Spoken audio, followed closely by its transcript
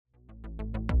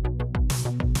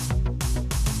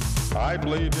I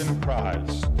believe in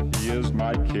Christ, He is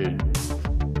my King.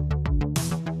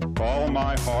 All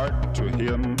my heart to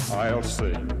Him I'll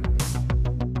sing.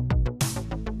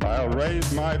 I'll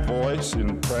raise my voice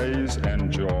in praise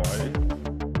and joy.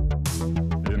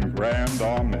 In grand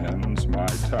amens my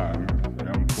tongue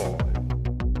employ.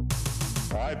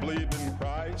 I believe in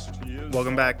Christ, He is.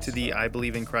 Welcome back to the I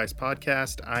Believe in Christ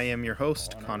podcast. I am your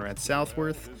host, Conrad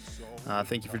Southworth.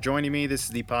 Thank you for joining me. This is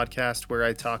the podcast where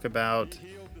I talk about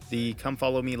the Come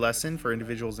Follow Me lesson for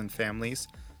individuals and families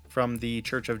from the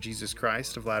Church of Jesus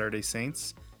Christ of Latter-day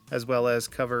Saints, as well as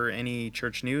cover any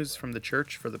church news from the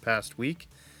church for the past week.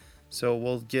 So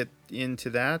we'll get into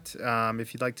that.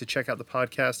 If you'd like to check out the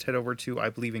podcast, head over to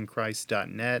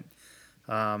ibelieveinchrist.net.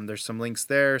 There's some links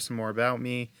there, some more about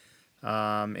me.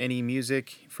 Any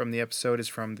music from the episode is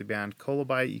from the band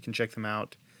Colobite. You can check them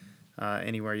out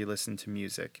anywhere you listen to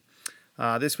music.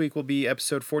 This week will be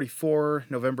episode 44,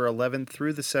 November 11th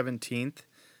through the 17th,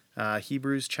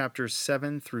 Hebrews chapters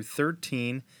 7 through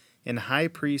 13, and High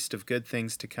Priest of Good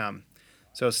Things to Come.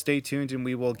 So stay tuned and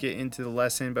we will get into the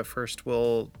lesson, but first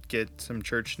we'll get some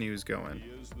church news going.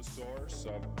 He is the source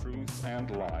of truth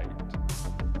and light.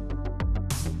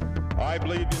 I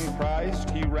believe in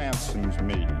Christ, He ransoms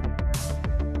me.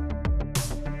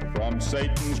 From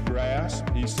Satan's grasp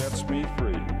He sets me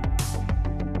free.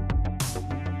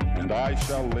 And I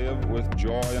shall live with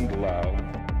joy and love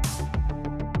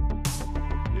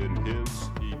in His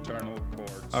eternal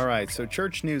courts. All right, so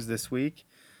church news this week.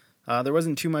 There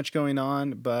wasn't too much going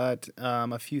on, but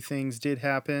a few things did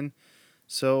happen.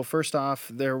 So first off,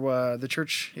 the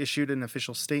church issued an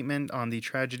official statement on the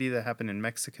tragedy that happened in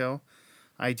Mexico.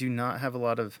 I do not have a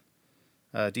lot of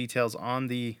details on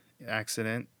the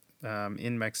accident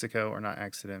in Mexico, or not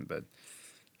accident, but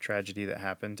tragedy that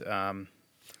happened.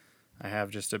 I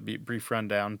have just a brief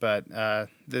rundown, but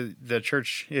the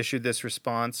church issued this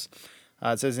response.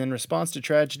 It says, in response to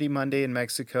tragedy Monday in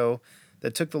Mexico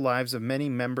that took the lives of many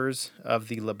members of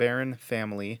the LeBaron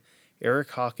family,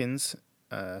 Eric Hawkins,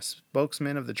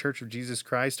 spokesman of the Church of Jesus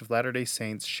Christ of Latter-day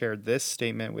Saints, shared this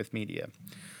statement with media.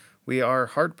 We are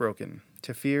heartbroken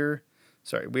to hear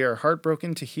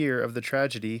of the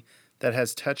tragedy that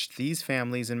has touched these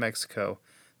families in Mexico.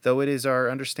 Though it is our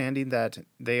understanding that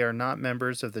they are not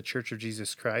members of the Church of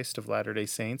Jesus Christ of Latter-day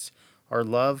Saints, our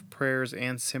love, prayers,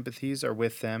 and sympathies are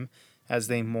with them as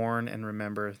they mourn and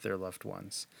remember their loved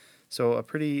ones. So a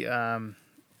pretty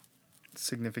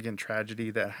significant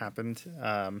tragedy that happened.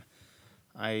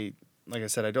 Like I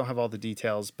said, I don't have all the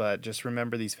details, but just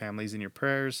remember these families in your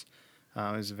prayers.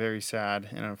 It was very sad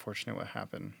and unfortunate what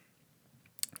happened.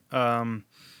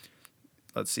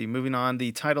 Let's see, moving on.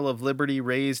 The title of Liberty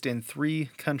raised in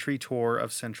 3-country tour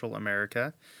of Central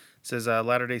America. It says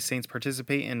Latter-day Saints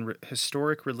participate in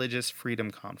historic religious freedom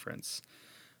conference.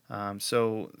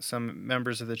 So some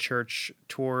members of the church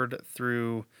toured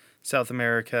through South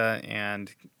America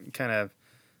and kind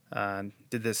of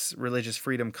did this religious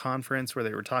freedom conference where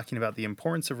they were talking about the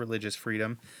importance of religious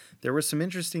freedom. There were some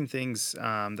interesting things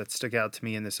that stuck out to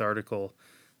me in this article.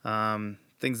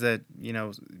 Things that,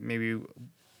 maybe...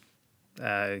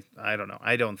 I don't know.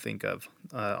 I don't think of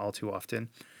all too often.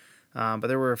 But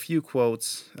there were a few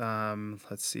quotes.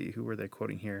 Let's see. Who were they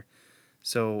quoting here?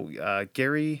 So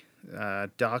Gary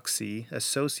Doxey,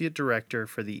 Associate Director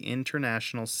for the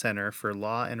International Center for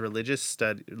Law and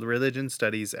Religion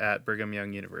Studies at Brigham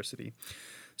Young University.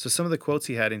 So some of the quotes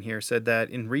he had in here said that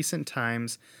in recent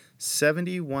times,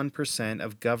 71%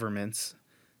 of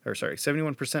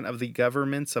the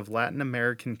governments of Latin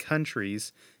American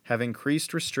countries have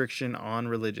increased restriction on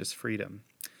religious freedom.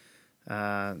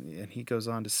 And he goes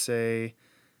on to say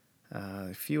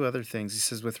a few other things. He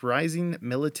says, with rising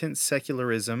militant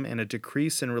secularism and a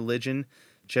decrease in religion,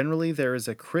 generally there is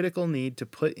a critical need to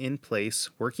put in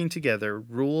place, working together,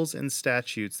 rules and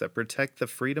statutes that protect the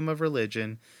freedom of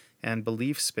religion and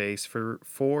belief space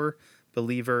for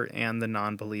believer and the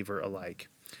non-believer alike.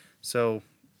 So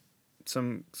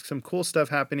some cool stuff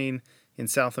happening in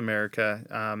South America.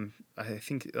 I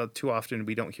think too often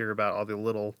we don't hear about all the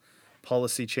little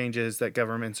policy changes that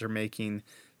governments are making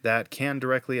that can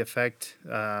directly affect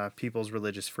people's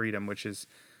religious freedom, which is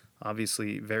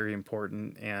obviously very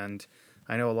important. And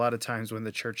I know a lot of times when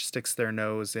the church sticks their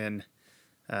nose in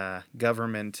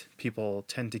government, people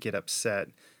tend to get upset,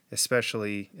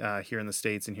 especially here in the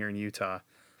States and here in Utah.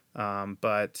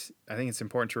 But I think it's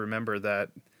important to remember that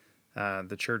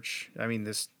the church,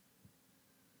 this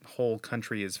whole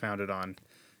country is founded on,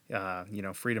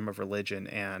 freedom of religion,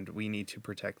 and we need to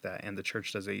protect that. And the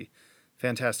church does a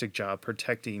fantastic job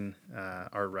protecting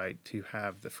our right to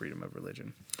have the freedom of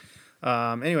religion.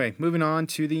 Anyway, moving on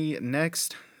to the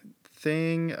next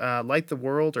thing, Light the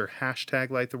World, or hashtag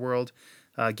Light the World,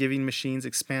 giving machines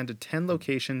expand to 10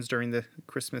 locations during the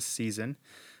Christmas season,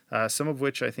 some of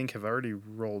which I think have already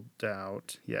rolled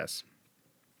out. Yes.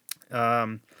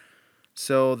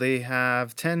 So they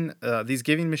have 10, these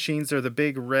giving machines are the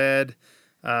big red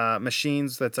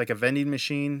machines that's like a vending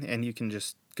machine, and you can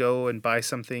just go and buy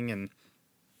something and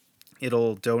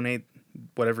it'll donate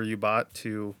whatever you bought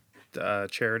to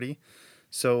charity.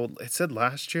 So it said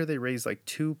last year they raised like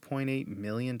 $2.8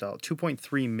 million,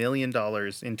 $2.3 million in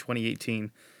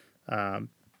 2018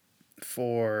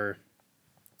 for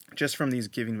just from these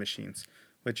giving machines,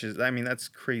 which is, I mean, that's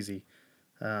crazy.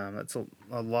 That's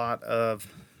a lot of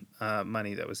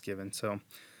money that was given. So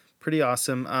pretty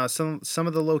awesome. Some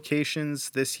of the locations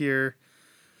this year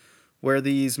where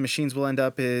these machines will end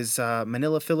up is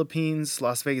Manila, Philippines,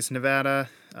 Las Vegas, Nevada,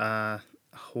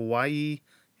 Hawaii,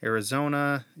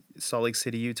 Arizona, Salt Lake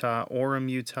City, Utah, Orem,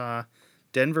 Utah,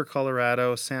 Denver,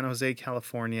 Colorado, San Jose,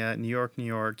 California, New York,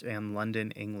 and London,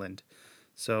 England.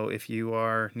 So if you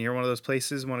are near one of those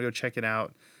places, want to go check it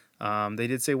out. They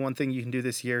did say one thing you can do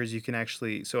this year is you can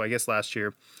actually, so I guess last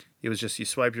year it was just you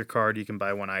swipe your card, you can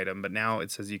buy one item, but now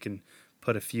it says you can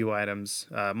put a few items,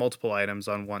 multiple items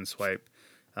on one swipe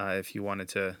if you wanted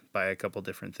to buy a couple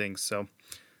different things. So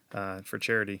for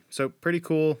charity. So pretty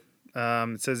cool.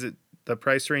 It says the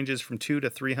price ranges from $200 to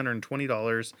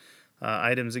 $320.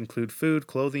 Items include food,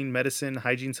 clothing, medicine,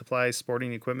 hygiene supplies,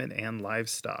 sporting equipment, and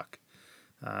livestock.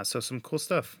 So some cool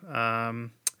stuff.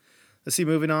 Let's see,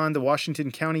 moving on. The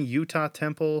Washington County, Utah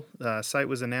Temple site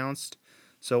was announced.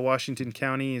 So Washington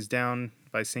County is down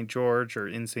by St. George, or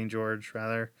in St. George,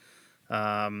 rather.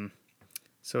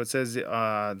 So it says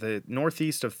the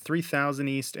northeast of 3000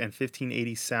 East and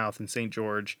 1580 South in St.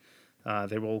 George,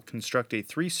 they will construct a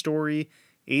 3-story,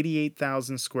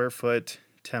 88,000 square foot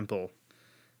temple.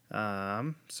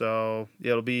 So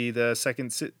it'll be the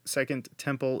second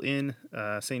temple in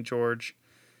St. George.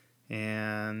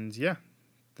 And yeah,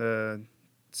 the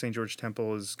St. George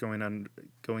Temple is going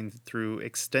through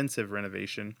extensive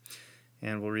renovation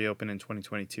and will reopen in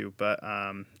 2022. But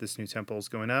this new temple is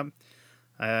going up.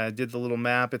 I did the little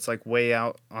map. It's like way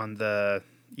out on the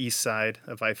east side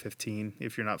of I-15.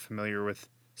 If you're not familiar with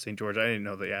St. George, I didn't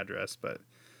know the address, but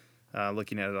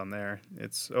looking at it on there,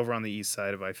 it's over on the east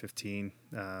side of I-15.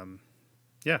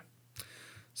 Yeah.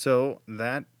 So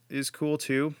that is cool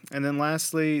too. And then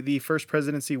lastly, the First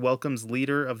Presidency welcomes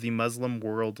leader of the Muslim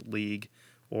World League,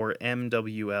 or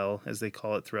MWL, as they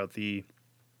call it throughout the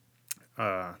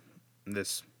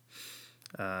this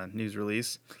news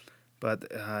release.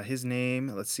 But his name,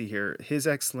 let's see here, His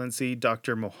Excellency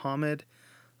Dr. Mohammed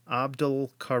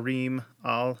Abdul Karim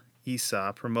Al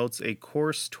Isa promotes a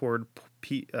course toward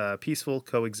peaceful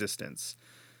coexistence.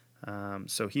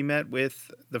 So he met with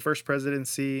the First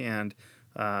Presidency, and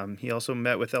he also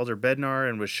met with Elder Bednar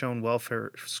and was shown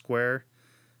Welfare Square.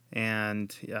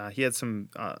 And he had some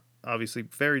obviously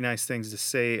very nice things to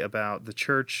say about the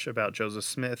church, about Joseph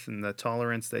Smith and the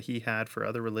tolerance that he had for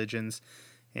other religions.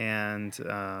 And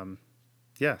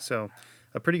yeah, so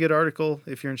a pretty good article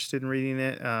if you're interested in reading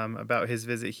it about his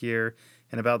visit here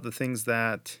and about the things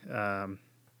that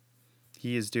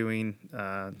he is doing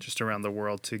just around the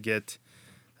world to get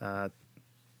kind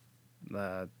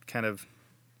of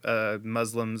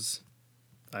Muslims,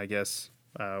 I guess,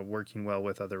 working well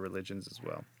with other religions as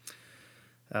well.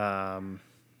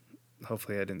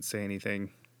 Hopefully I didn't say anything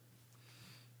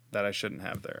that I shouldn't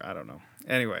have there. I don't know.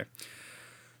 Anyway,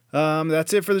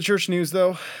 that's it for the church news,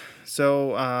 though. So,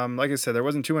 like I said, there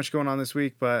wasn't too much going on this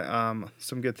week, but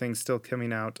some good things still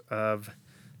coming out of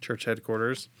church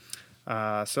headquarters.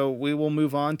 So we will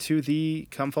move on to the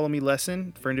Come Follow Me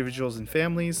lesson for individuals and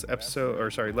families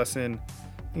lesson.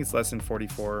 I think it's lesson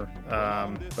 44,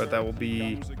 but that will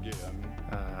be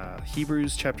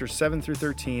Hebrews chapter 7 through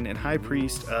 13 and High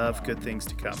Priest of Good Things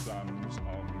to Come.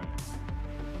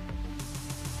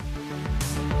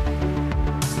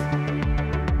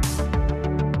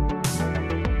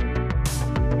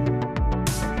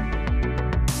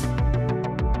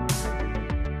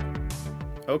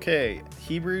 Okay,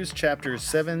 Hebrews chapters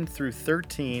 7 through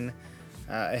 13,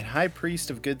 and High Priest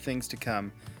of Good Things to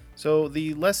Come. So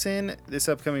the lesson this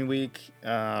upcoming week,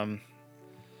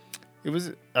 it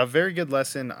was a very good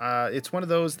lesson. It's one of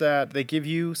those that they give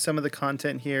you some of the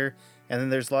content here, and then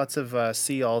there's lots of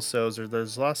see alsos, or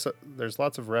there's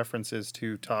lots of references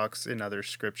to talks in other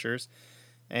scriptures.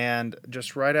 And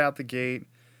just right out the gate,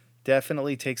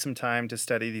 definitely take some time to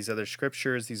study these other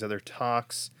scriptures, these other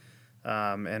talks.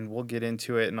 And we'll get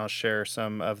into it, and I'll share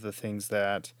some of the things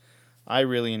that I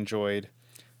really enjoyed.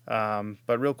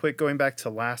 But real quick, going back to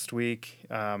last week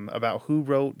about who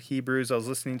wrote Hebrews, I was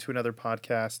listening to another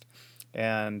podcast,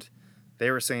 and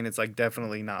they were saying it's like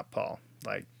definitely not Paul.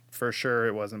 Like for sure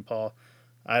it wasn't Paul.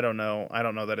 I don't know. I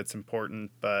don't know that it's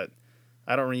important, but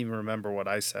I don't even remember what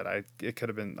I said. It could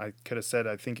have been. I could have said.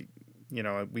 I think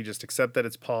we just accept that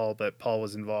it's Paul, but Paul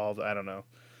was involved. I don't know.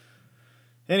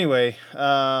 Anyway,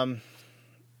 I'm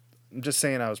just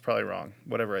saying I was probably wrong.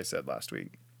 Whatever I said last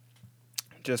week.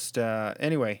 Just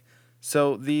anyway.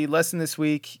 So the lesson this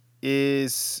week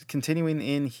is continuing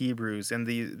in Hebrews and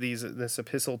this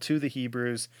epistle to the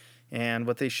Hebrews and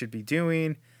what they should be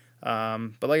doing.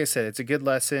 But like I said, it's a good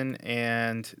lesson,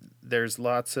 and there's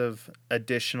lots of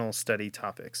additional study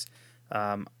topics.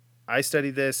 I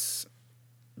study this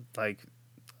like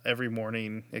every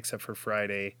morning except for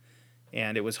Friday,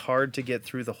 and it was hard to get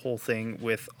through the whole thing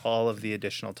with all of the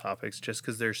additional topics just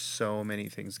because there's so many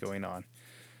things going on.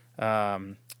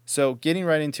 So getting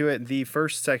right into it, the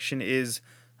first section is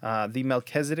the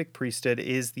Melchizedek priesthood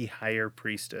is the higher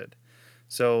priesthood.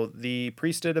 So the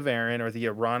priesthood of Aaron, or the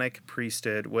Aaronic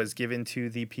priesthood, was given to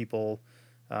the people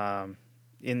through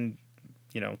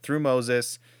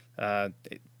Moses,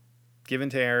 given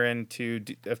to Aaron to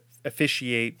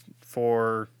officiate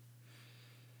for.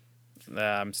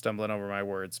 I'm stumbling over my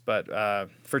words, but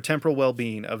for temporal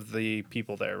well-being of the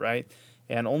people there, right?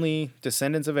 And only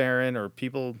descendants of Aaron, or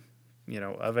people,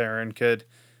 of Aaron, could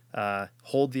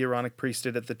hold the Aaronic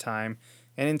priesthood at the time.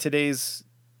 And in today's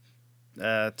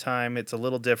time, it's a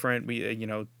little different. We,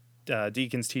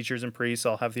 deacons, teachers, and priests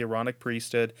all have the Aaronic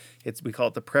priesthood. We call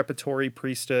it the preparatory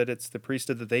priesthood. It's the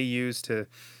priesthood that they use to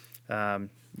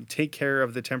take care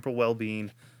of the temporal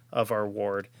well-being of our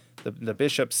ward. The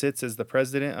bishop sits as the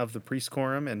president of the priest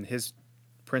quorum, and his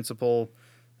principal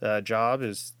job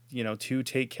is, to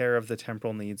take care of the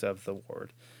temporal needs of the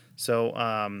ward.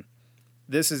 So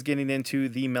this is getting into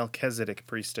the Melchizedek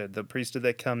priesthood, the priesthood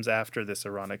that comes after this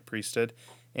Aaronic priesthood,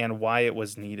 and why it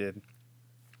was needed.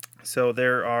 So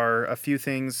there are a few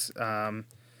things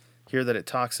here that it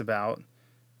talks about,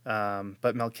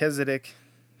 but Melchizedek,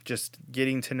 just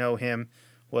getting to know him,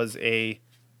 was a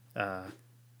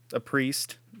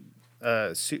priest,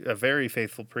 a very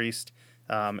faithful priest,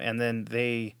 and then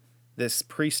this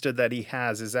priesthood that he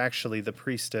has is actually the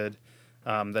priesthood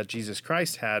that Jesus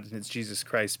Christ had, and it's Jesus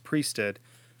Christ's priesthood,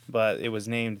 but it was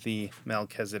named the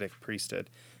Melchizedek priesthood.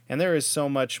 And there is so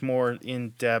much more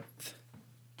in-depth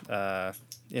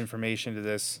information to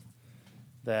this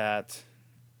that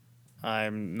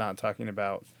I'm not talking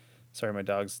about. Sorry, my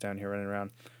dog's down here running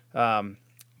around.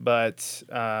 But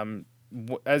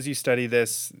as you study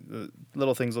this,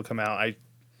 little things will come out.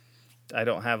 I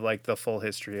don't have like the full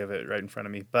history of it right in front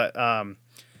of me, but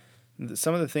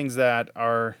some of the things that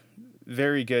are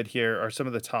very good here are some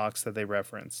of the talks that they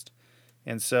referenced.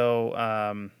 And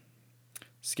so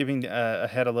skipping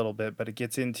ahead a little bit, but it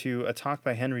gets into a talk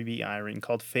by Henry B. Eyring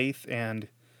called Faith and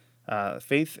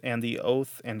the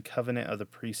Oath and Covenant of the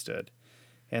Priesthood.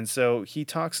 And so he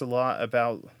talks a lot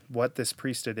about what this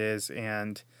priesthood is,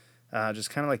 and just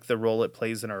kind of like the role it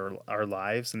plays in our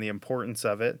lives and the importance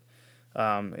of it.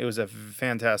 It was a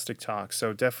fantastic talk,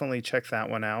 so definitely check that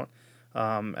one out,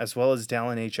 as well as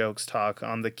Dallin H. Oak's talk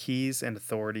on the keys and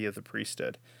authority of the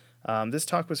priesthood. This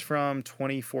talk was from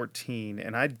 2014,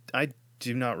 and I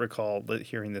do not recall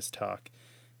hearing this talk.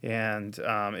 And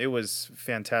it was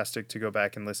fantastic to go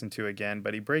back and listen to again,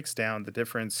 but he breaks down the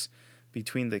difference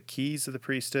between the keys of the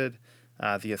priesthood,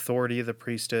 the authority of the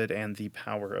priesthood, and the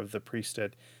power of the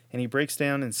priesthood. And he breaks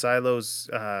down in silos,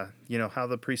 how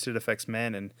the priesthood affects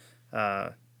men and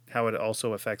how it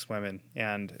also affects women.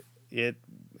 And it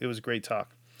was a great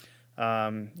talk.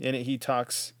 In it, he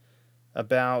talks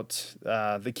about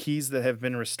the keys that have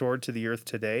been restored to the earth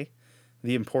today,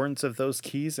 the importance of those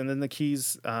keys, and then the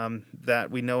keys that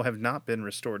we know have not been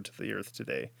restored to the earth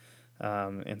today.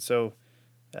 And so,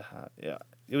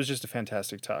 it was just a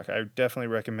fantastic talk. I definitely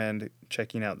recommend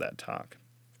checking out that talk.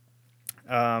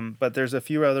 But there's a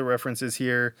few other references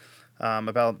here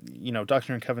about,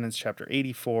 Doctrine and Covenants, chapter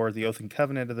 84, the Oath and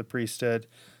Covenant of the Priesthood.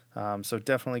 So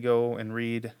definitely go and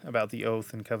read about the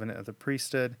Oath and Covenant of the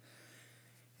Priesthood.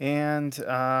 And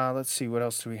let's see, what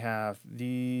else do we have?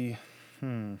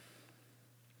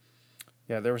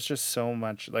 Yeah, there was just so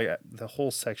much, like the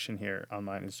whole section here on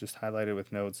mine is just highlighted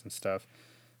with notes and stuff.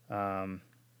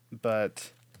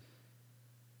 But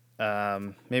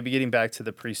maybe getting back to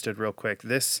the priesthood real quick,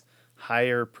 this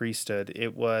higher priesthood,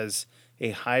 it was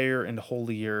a higher and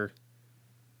holier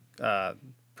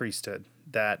priesthood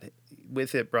that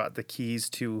with it brought the keys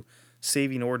to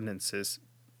saving ordinances,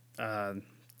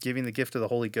 giving the gift of the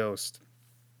Holy Ghost,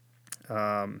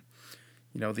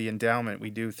 the endowment we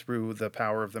do through the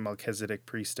power of the Melchizedek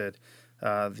priesthood,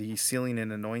 the sealing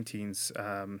and anointings,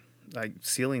 like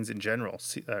sealings in general.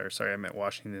 Sorry, I meant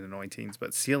washing and anointings,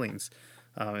 but sealings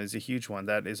is a huge one.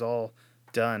 That is all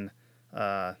done,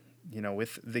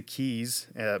 with the keys,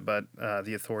 but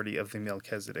the authority of the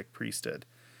Melchizedek priesthood.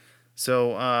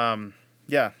 So,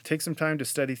 take some time to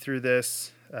study through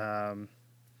this.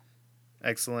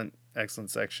 Excellent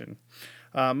section.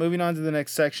 Moving on to the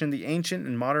next section, the ancient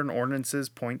and modern ordinances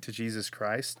point to Jesus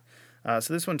Christ.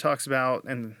 So this one talks about,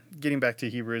 and getting back to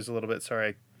Hebrews a little bit,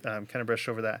 sorry, I kind of brushed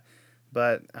over that.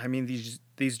 But, I mean,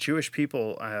 these Jewish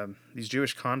people, these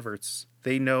Jewish converts,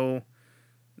 they know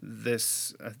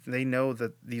this, they know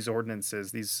that these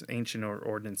ordinances, these ancient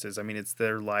ordinances, I mean, it's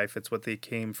their life, it's what they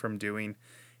came from doing.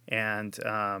 And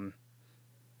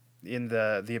in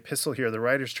the epistle here, the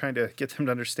writer's trying to get them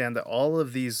to understand that all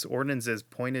of these ordinances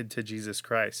pointed to Jesus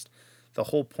Christ. The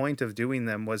whole point of doing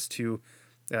them was to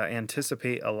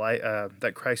anticipate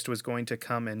that Christ was going to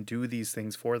come and do these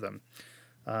things for them.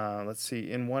 Let's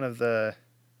see, in one of the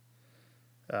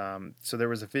so there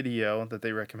was a video that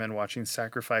they recommend watching,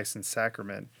 Sacrifice and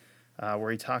Sacrament,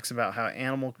 where he talks about how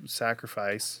animal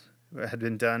sacrifice had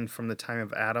been done from the time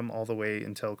of Adam all the way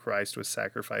until Christ was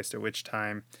sacrificed, at which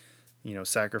time,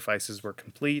 sacrifices were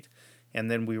complete,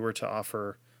 and then we were to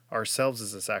offer ourselves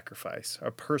as a sacrifice, a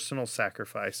personal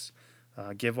sacrifice,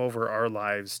 give over our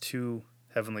lives to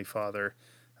Heavenly Father,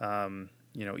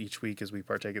 each week as we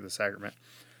partake of the sacrament.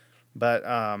 But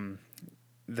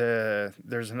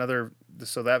there's another,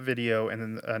 so that video and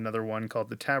then another one called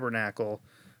The Tabernacle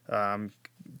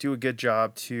do a good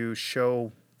job to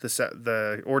show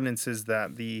the ordinances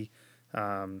that the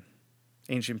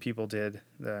ancient people did,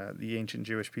 the ancient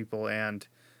Jewish people, and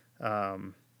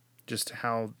just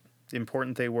how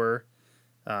important they were,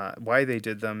 why they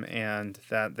did them, and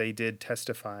that they did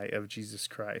testify of Jesus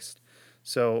Christ.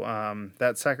 So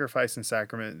that Sacrifice and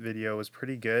Sacrament video was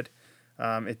pretty good.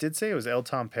 It did say it was L.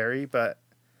 Tom Perry, but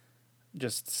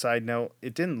just side note,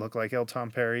 it didn't look like L.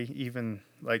 Tom Perry. Even,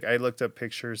 like, I looked up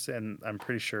pictures, and I'm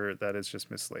pretty sure that it's just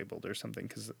mislabeled or something,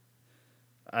 because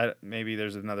maybe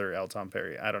there's another L. Tom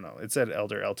Perry. I don't know. It said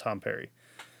Elder L. Tom Perry.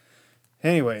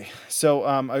 Anyway, so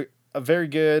a very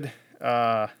good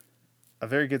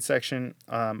section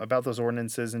about those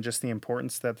ordinances and just the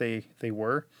importance that they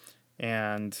were,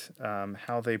 and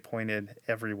how they pointed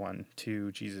everyone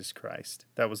to Jesus Christ.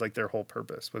 That was like their whole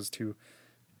purpose, was to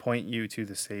point you to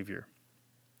the Savior.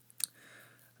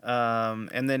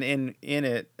 And then in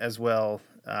it as well,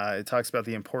 it talks about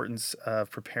the importance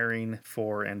of preparing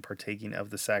for and partaking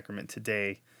of the sacrament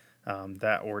today,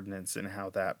 that ordinance, and how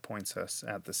that points us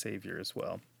at the Savior as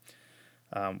well,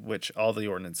 which all the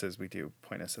ordinances we do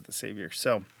point us at the Savior.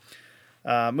 So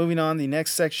moving on, the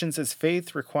next section says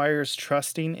faith requires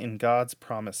trusting in God's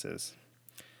promises.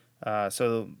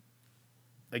 So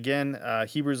again,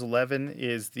 Hebrews 11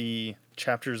 is the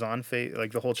chapters on faith,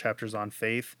 like the whole chapter's on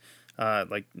faith.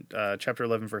 Chapter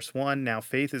 11, verse 1, now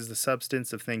faith is the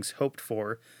substance of things hoped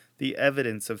for, the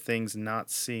evidence of things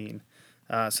not seen.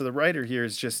 So the writer here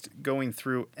is just going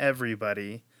through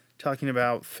everybody, talking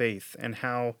about faith and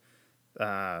how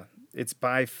it's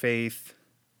by faith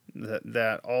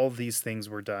that all these things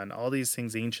were done. All these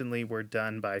things anciently were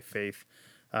done by faith.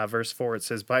 Verse 4, it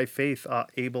says, by faith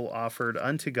Abel offered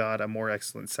unto God a more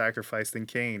excellent sacrifice than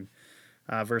Cain.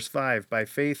 Verse 5, by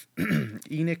faith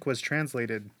Enoch was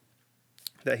translated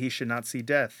that he should not see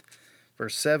death.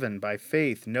 Verse 7, by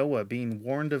faith Noah, being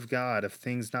warned of God of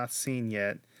things not seen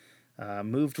yet,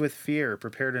 moved with fear,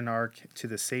 prepared an ark to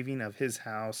the saving of his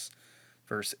house.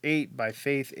 Verse 8, by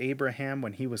faith Abraham,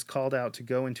 when he was called out to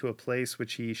go into a place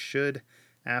which he should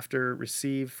after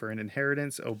receive for an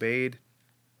inheritance, obeyed,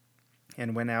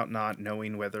 and went out not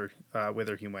knowing whither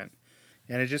he went.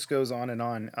 And it just goes on and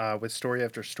on with story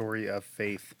after story of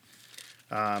faith.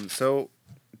 So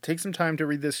take some time to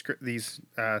read these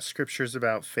scriptures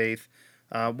about faith.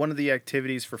 One of the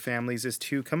activities for families is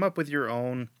to come up with your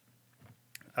own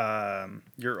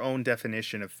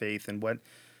definition of faith and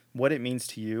what it means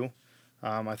to you.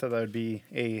 I thought that would be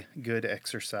a good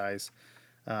exercise.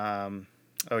 So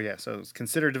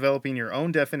consider developing your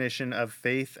own definition of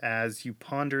faith as you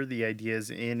ponder the ideas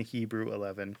in Hebrew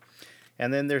 11.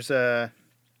 And then there's a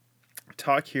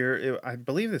talk here. I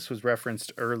believe this was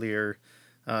referenced earlier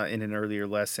in an earlier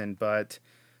lesson, but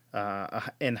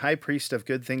in High Priest of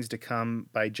Good Things to Come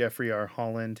by Jeffrey R.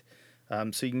 Holland.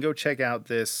 So you can go check out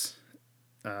this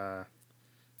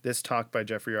talk by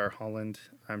Jeffrey R. Holland.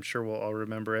 I'm sure we'll all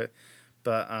remember it.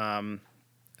 But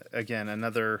again,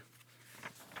 another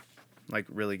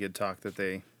really good talk that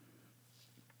they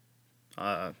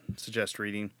suggest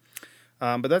reading.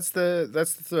 But that's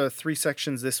the 3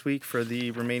 sections this week for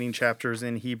the remaining chapters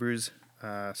in Hebrews.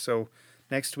 So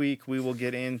next week we will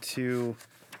get into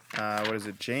what is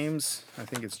it, James? I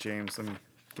think it's James. Let me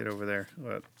get over there.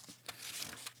 Let's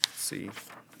see.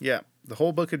 Yeah, the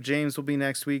whole book of James will be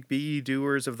next week. Be ye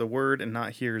doers of the word and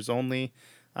not hearers only,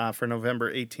 for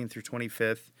November 18th through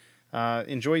 25th.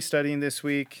 Enjoy studying this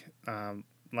week.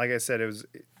 Like I said,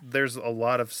 there's a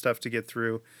lot of stuff to get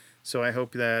through, so I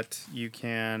hope that you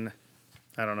can,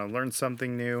 I don't know, learn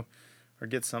something new or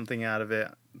get something out of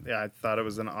it. Yeah, I thought it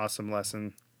was an awesome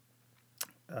lesson.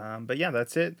 But yeah,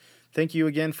 that's it. Thank you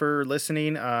again for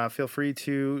listening. Feel free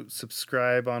to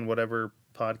subscribe on whatever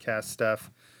podcast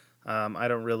stuff. I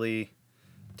don't really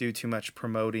do too much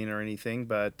promoting or anything,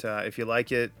 but if you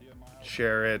like it,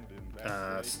 share it,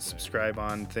 subscribe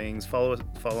on things, follow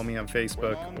me on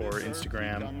Facebook or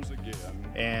Instagram,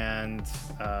 and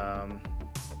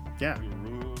yeah,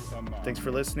 thanks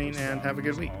for listening and have a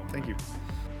good week. Thank you.